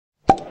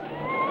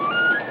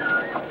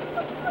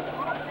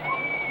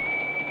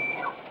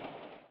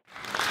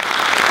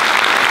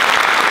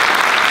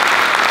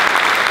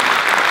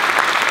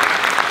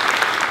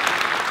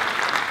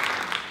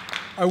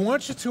I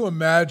want you to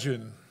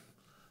imagine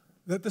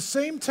that the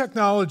same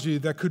technology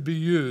that could be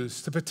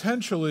used to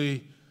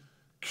potentially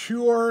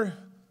cure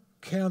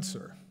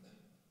cancer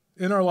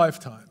in our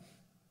lifetime,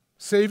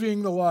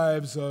 saving the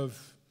lives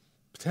of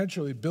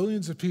potentially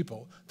billions of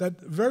people,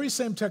 that very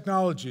same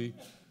technology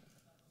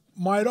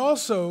might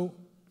also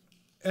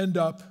end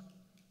up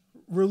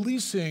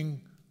releasing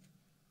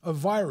a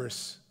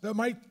virus that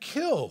might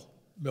kill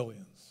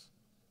millions.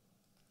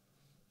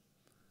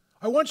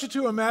 I want you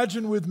to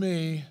imagine with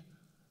me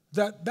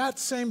that that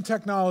same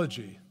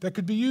technology that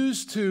could be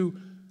used to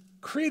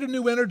create a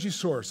new energy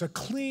source, a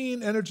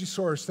clean energy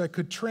source that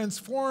could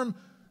transform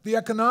the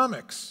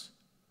economics,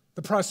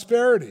 the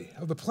prosperity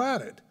of the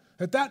planet,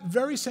 that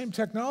very same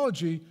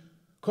technology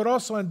could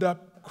also end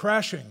up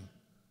crashing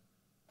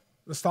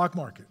the stock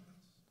market,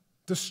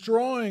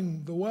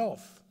 destroying the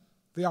wealth,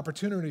 the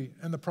opportunity,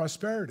 and the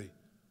prosperity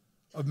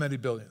of many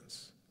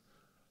billions.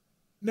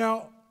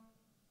 Now,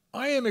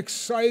 I am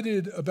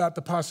excited about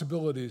the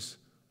possibilities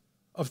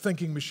of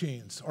thinking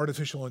machines,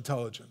 artificial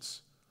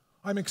intelligence.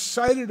 I'm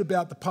excited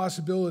about the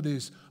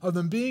possibilities of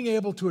them being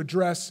able to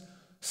address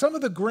some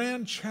of the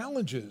grand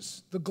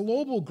challenges, the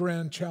global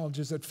grand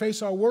challenges that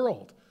face our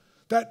world,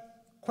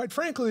 that, quite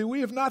frankly,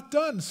 we have not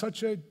done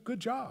such a good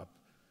job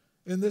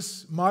in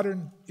this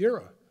modern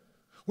era.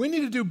 We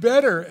need to do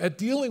better at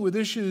dealing with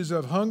issues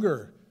of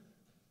hunger,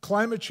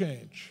 climate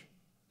change,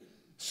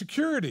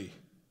 security,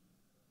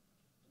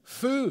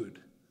 food,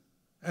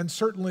 and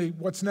certainly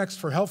what's next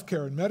for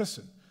healthcare and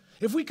medicine.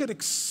 If we could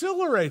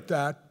accelerate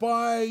that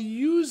by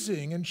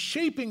using and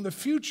shaping the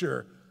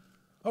future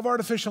of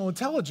artificial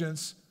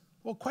intelligence,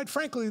 well, quite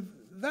frankly,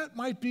 that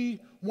might be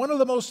one of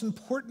the most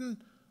important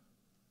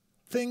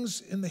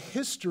things in the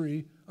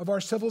history of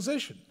our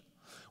civilization.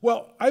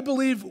 Well, I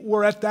believe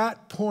we're at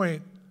that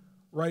point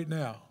right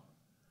now.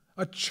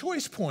 A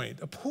choice point,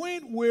 a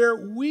point where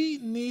we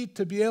need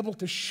to be able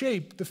to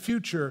shape the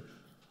future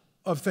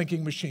of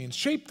thinking machines,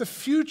 shape the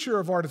future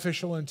of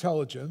artificial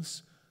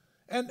intelligence,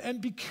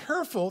 and be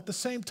careful at the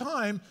same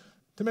time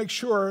to make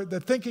sure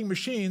that thinking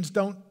machines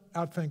don't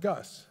outthink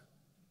us,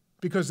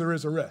 because there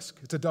is a risk.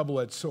 It's a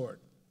double-edged sword.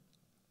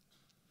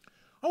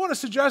 I want to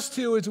suggest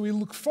to you as we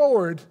look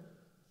forward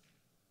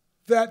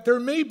that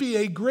there may be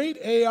a great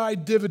AI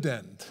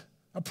dividend,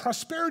 a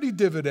prosperity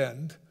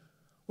dividend,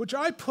 which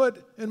I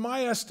put in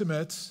my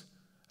estimates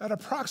at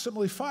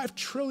approximately $5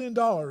 trillion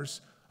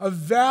of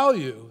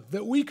value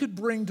that we could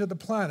bring to the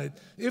planet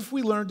if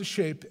we learn to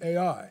shape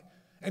AI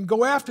and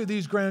go after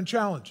these grand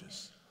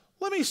challenges.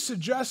 Let me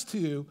suggest to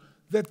you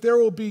that there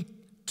will be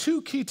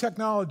two key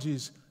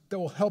technologies that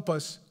will help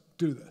us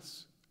do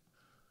this.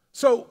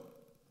 So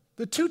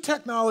the two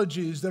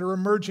technologies that are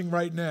emerging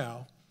right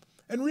now,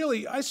 and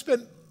really I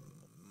spent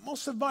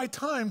most of my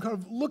time kind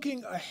of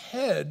looking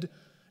ahead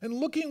and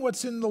looking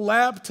what's in the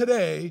lab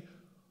today,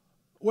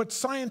 what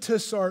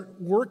scientists are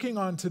working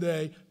on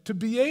today to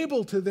be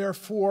able to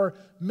therefore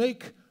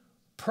make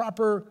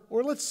proper,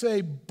 or let's say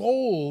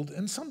bold,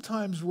 and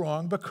sometimes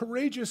wrong, but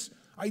courageous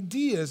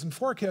ideas and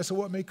forecasts of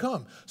what may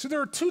come. So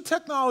there are two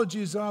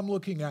technologies that I'm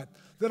looking at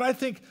that I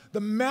think the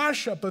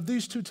mashup of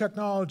these two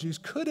technologies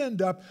could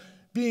end up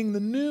being the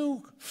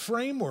new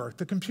framework,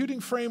 the computing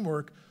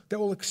framework that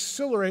will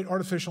accelerate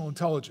artificial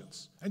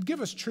intelligence and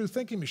give us true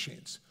thinking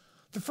machines.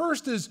 The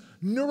first is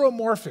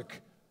neuromorphic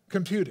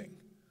computing.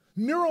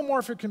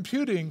 Neuromorphic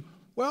computing,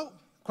 well,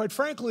 quite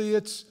frankly,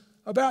 it's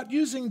about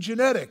using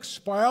genetics,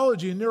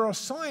 biology, and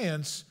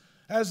neuroscience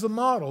as the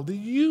model, the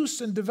use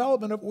and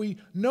development of what we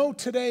know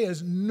today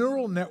as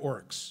neural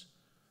networks.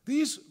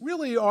 These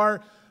really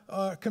are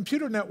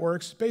computer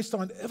networks based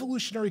on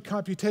evolutionary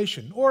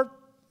computation, or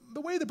the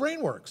way the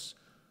brain works.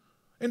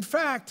 In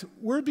fact,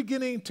 we're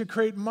beginning to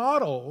create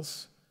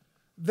models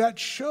that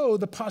show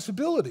the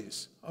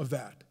possibilities of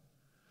that.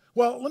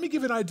 Well, let me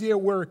give you an idea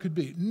where it could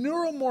be.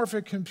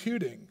 Neuromorphic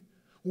computing,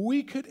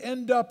 we could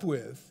end up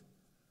with,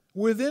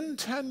 within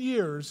 10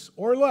 years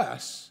or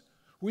less,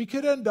 we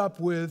could end up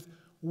with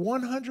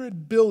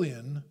 100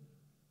 billion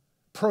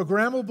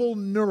programmable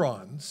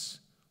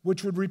neurons,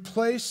 which would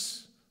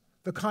replace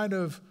the kind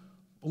of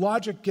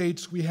logic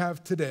gates we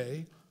have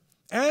today,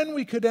 and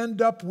we could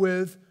end up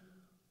with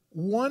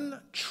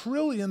 1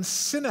 trillion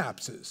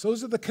synapses.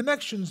 Those are the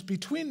connections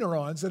between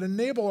neurons that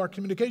enable our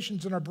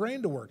communications in our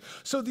brain to work.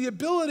 So the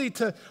ability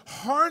to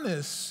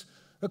harness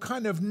the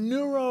kind of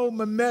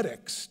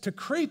neuromimetics to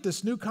create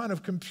this new kind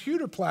of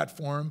computer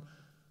platform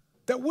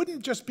that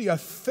wouldn't just be a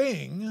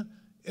thing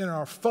in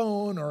our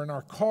phone or in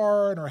our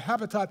car, in our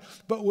habitat,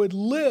 but would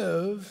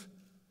live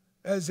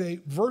as a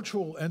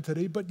virtual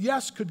entity, but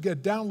yes, could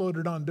get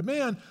downloaded on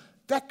demand,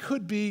 that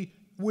could be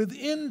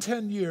within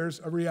 10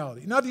 years a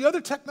reality. Now, the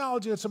other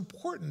technology that's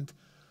important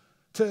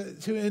to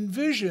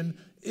envision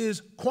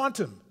is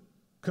quantum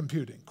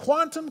computing.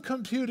 Quantum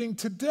computing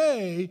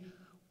today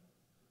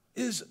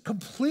is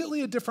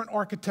completely a different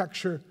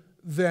architecture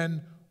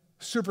than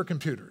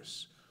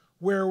supercomputers,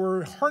 where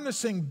we're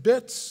harnessing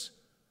bits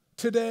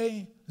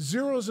today,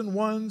 zeros and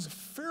ones,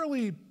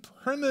 fairly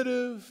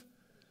primitive.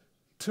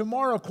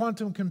 Tomorrow,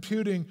 quantum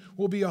computing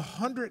will be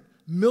 100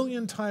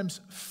 million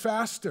times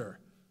faster.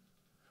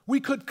 We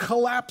could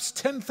collapse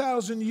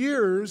 10,000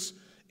 years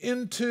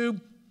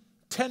into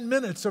 10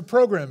 minutes of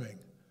programming.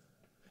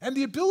 And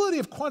the ability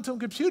of quantum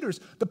computers,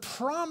 the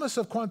promise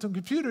of quantum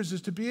computers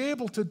is to be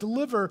able to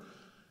deliver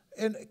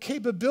a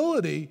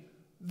capability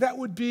that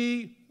would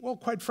be, well,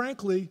 quite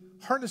frankly,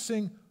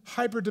 harnessing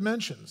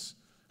hyperdimensions,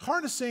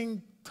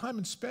 harnessing time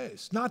and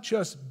space, not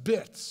just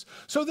bits.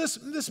 So this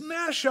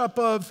mashup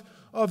of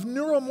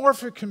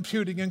neuromorphic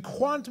computing and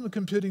quantum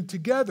computing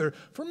together,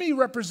 for me,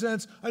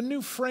 represents a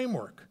new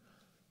framework.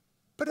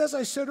 But as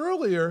I said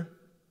earlier,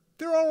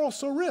 there are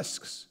also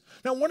risks.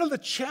 Now, one of the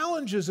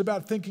challenges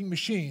about thinking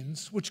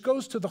machines, which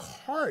goes to the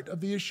heart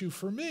of the issue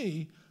for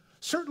me,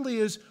 certainly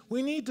is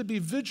we need to be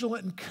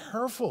vigilant and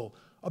careful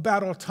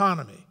about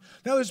autonomy.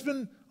 Now, there's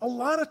been a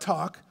lot of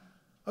talk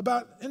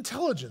about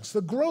intelligence,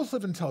 the growth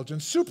of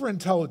intelligence,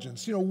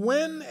 superintelligence,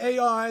 when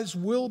AIs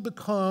will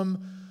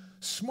become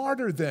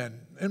smarter than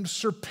and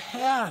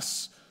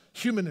surpass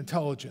human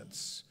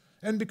intelligence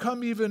and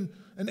become even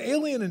an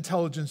alien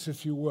intelligence,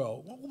 if you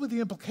will. What will be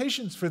the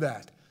implications for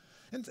that?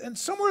 And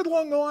somewhere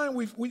along the line,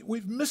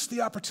 we've missed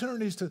the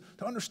opportunities to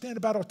understand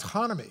about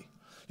autonomy.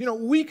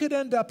 We could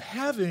end up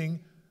having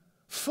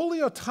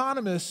fully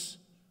autonomous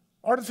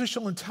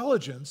artificial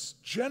intelligence,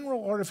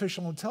 general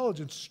artificial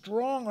intelligence,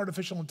 strong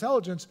artificial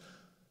intelligence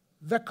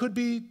that could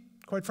be,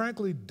 quite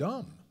frankly,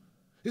 dumb.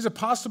 Is it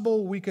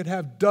possible we could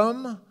have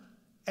dumb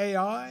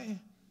AI?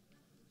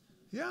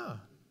 Yeah.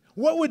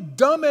 What would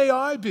dumb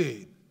AI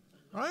be,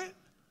 right?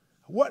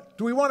 What,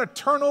 do we want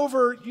to turn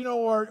over,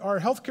 our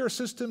healthcare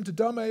system to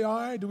dumb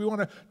AI? Do we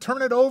want to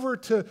turn it over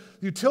to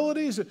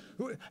utilities?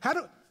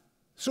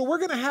 So we're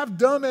going to have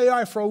dumb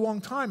AI for a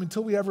long time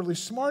until we have really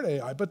smart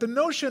AI. But the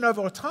notion of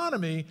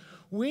autonomy,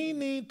 we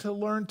need to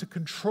learn to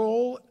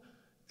control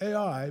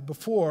AI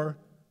before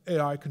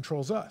AI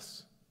controls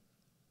us.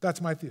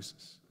 That's my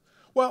thesis.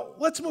 Well,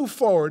 let's move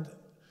forward.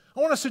 I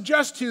want to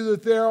suggest to you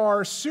that there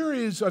are a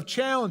series of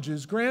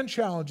challenges, grand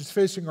challenges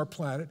facing our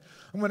planet.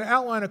 I'm going to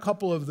outline a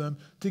couple of them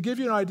to give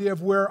you an idea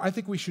of where I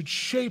think we should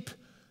shape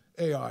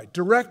AI,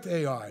 direct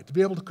AI, to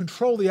be able to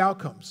control the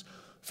outcomes.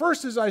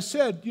 First, as I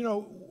said,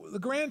 the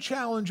grand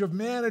challenge of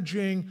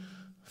managing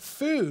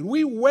food.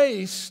 We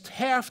waste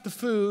half the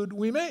food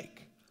we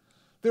make.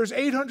 There's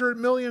 800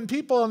 million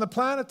people on the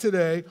planet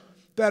today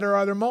that are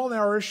either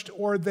malnourished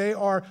or they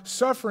are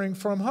suffering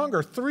from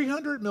hunger.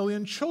 300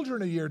 million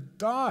children a year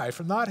die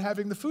from not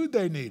having the food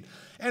they need.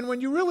 And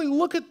when you really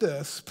look at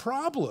this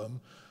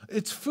problem,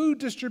 it's food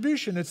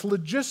distribution, it's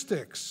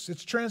logistics,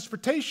 it's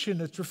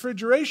transportation, it's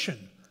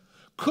refrigeration.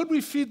 Could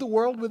we feed the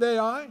world with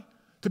AI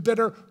to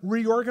better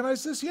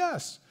reorganize this?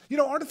 Yes.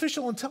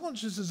 Artificial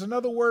intelligence is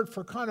another word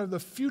for kind of the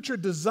future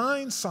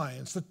design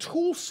science, the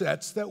tool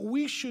sets that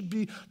we should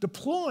be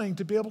deploying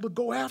to be able to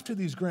go after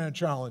these grand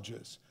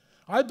challenges.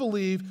 I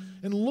believe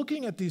in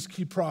looking at these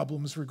key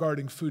problems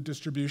regarding food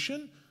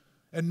distribution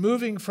and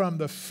moving from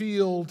the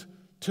field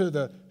to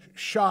the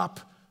shop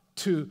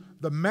to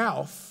the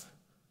mouth,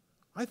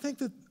 I think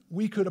that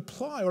we could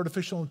apply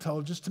artificial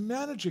intelligence to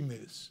managing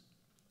these.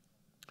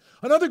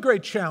 Another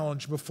great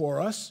challenge before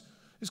us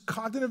is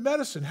cognitive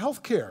medicine,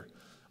 healthcare.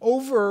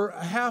 Over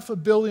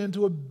 500 million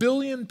to 1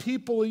 billion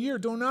people a year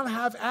do not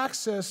have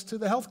access to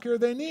the healthcare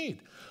they need.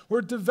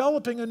 We're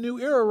developing a new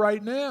era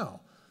right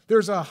now.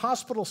 There's a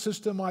hospital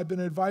system I've been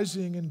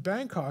advising in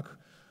Bangkok,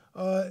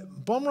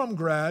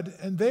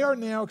 Bumrungrad, and they are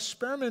now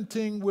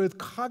experimenting with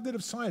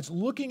cognitive science,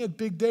 looking at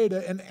big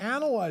data and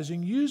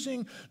analyzing,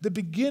 using the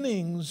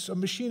beginnings of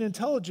machine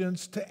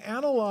intelligence to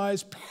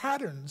analyze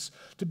patterns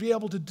to be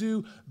able to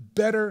do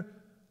better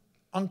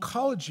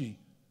oncology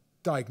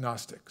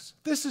diagnostics.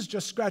 This is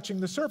just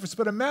scratching the surface,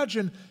 but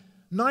imagine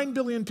 9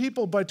 billion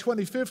people by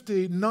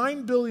 2050,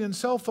 9 billion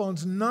cell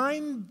phones,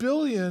 9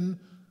 billion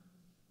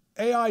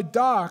AI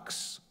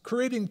docs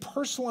creating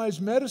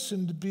personalized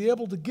medicine to be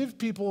able to give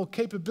people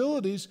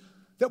capabilities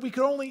that we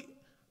could only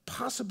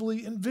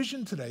possibly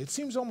envision today. It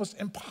seems almost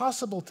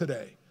impossible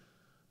today.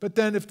 But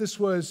then if this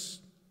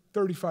was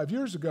 35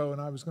 years ago and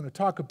I was going to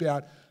talk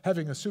about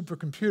having a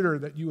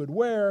supercomputer that you would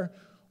wear,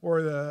 or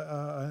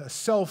a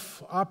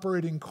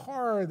self-operating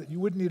car that you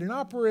wouldn't need an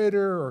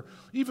operator, or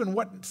even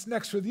what's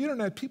next for the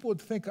internet, people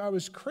would think I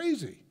was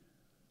crazy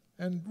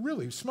and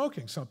really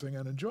smoking something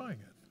and enjoying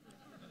it.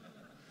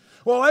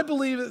 Well, I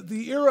believe that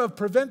the era of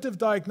preventive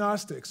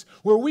diagnostics,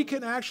 where we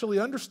can actually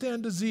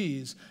understand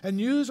disease and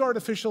use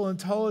artificial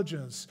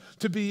intelligence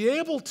to be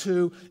able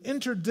to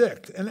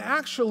interdict and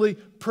actually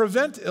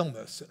prevent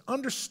illness,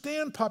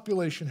 understand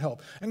population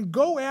health, and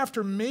go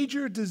after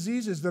major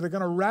diseases that are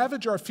going to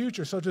ravage our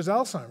future, such as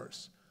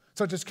Alzheimer's,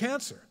 such as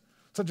cancer,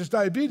 such as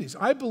diabetes.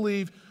 I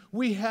believe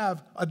we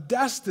have a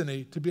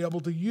destiny to be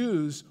able to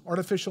use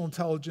artificial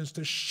intelligence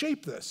to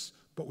shape this,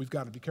 but we've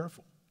got to be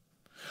careful.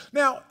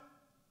 Now,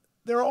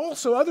 there are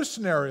also other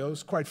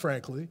scenarios, quite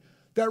frankly,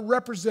 that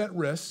represent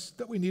risks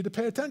that we need to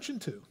pay attention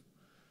to.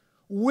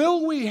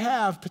 Will we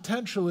have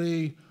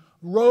potentially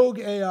rogue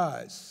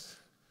AIs?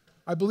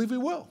 I believe we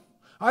will.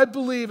 I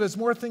believe as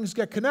more things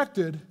get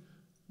connected,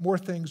 more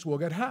things will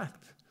get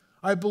hacked.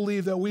 I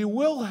believe that we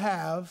will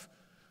have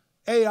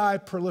AI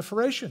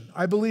proliferation.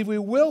 I believe we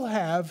will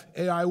have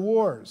AI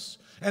wars.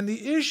 And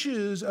the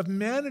issues of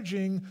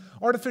managing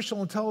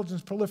artificial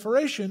intelligence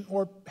proliferation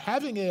or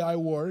having AI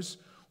wars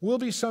will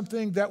be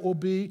something that will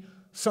be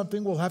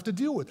something we'll have to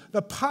deal with.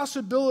 The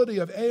possibility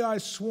of AI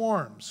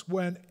swarms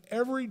when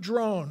every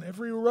drone,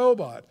 every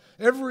robot,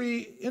 every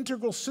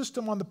integral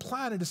system on the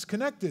planet is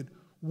connected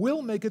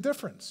will make a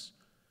difference.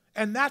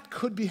 And that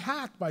could be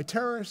hacked by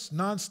terrorists,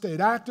 non-state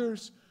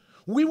actors.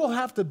 We will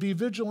have to be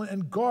vigilant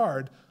and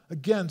guard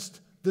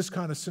against this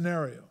kind of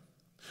scenario.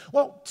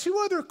 Well, two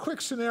other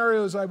quick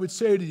scenarios I would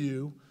say to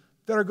you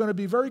that are going to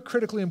be very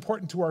critically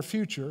important to our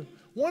future.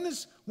 One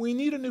is we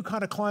need a new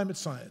kind of climate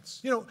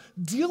science.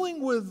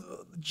 Dealing with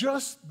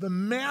just the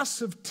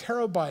massive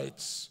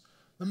terabytes,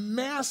 the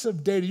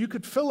massive data. You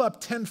could fill up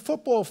 10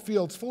 football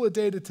fields full of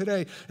data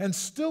today and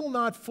still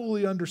not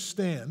fully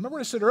understand. Remember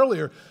I said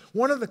earlier,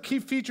 one of the key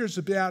features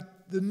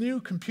about the new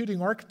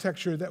computing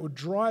architecture that would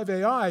drive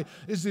AI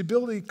is the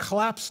ability to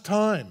collapse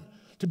time,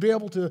 to be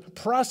able to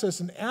process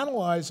and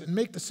analyze and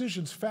make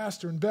decisions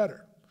faster and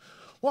better.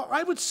 Well,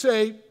 I would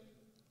say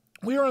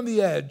we are on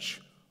the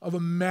edge of a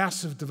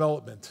massive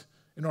development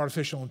in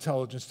artificial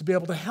intelligence to be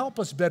able to help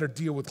us better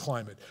deal with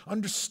climate,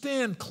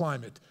 understand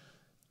climate,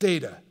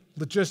 data,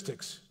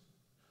 logistics,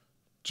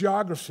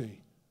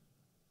 geography,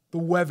 the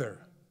weather.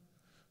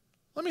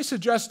 Let me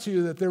suggest to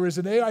you that there is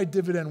an AI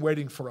dividend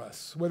waiting for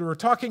us, whether we're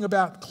talking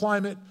about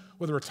climate,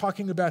 whether we're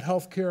talking about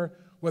healthcare,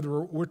 whether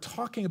we're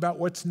talking about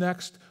what's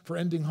next for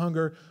ending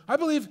hunger. I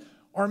believe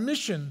our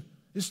mission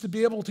is to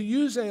be able to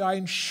use AI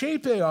and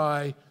shape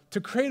AI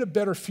to create a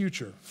better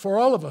future for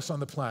all of us on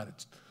the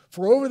planet.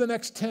 For over the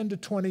next 10 to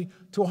 20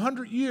 to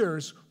 100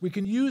 years, we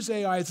can use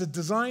AI as a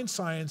design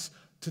science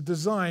to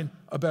design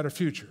a better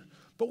future.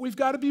 But we've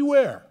got to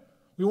beware.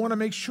 We want to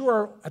make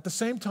sure at the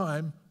same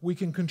time we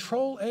can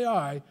control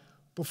AI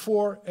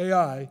before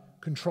AI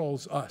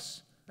controls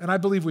us. And I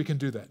believe we can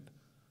do that.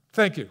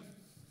 Thank you.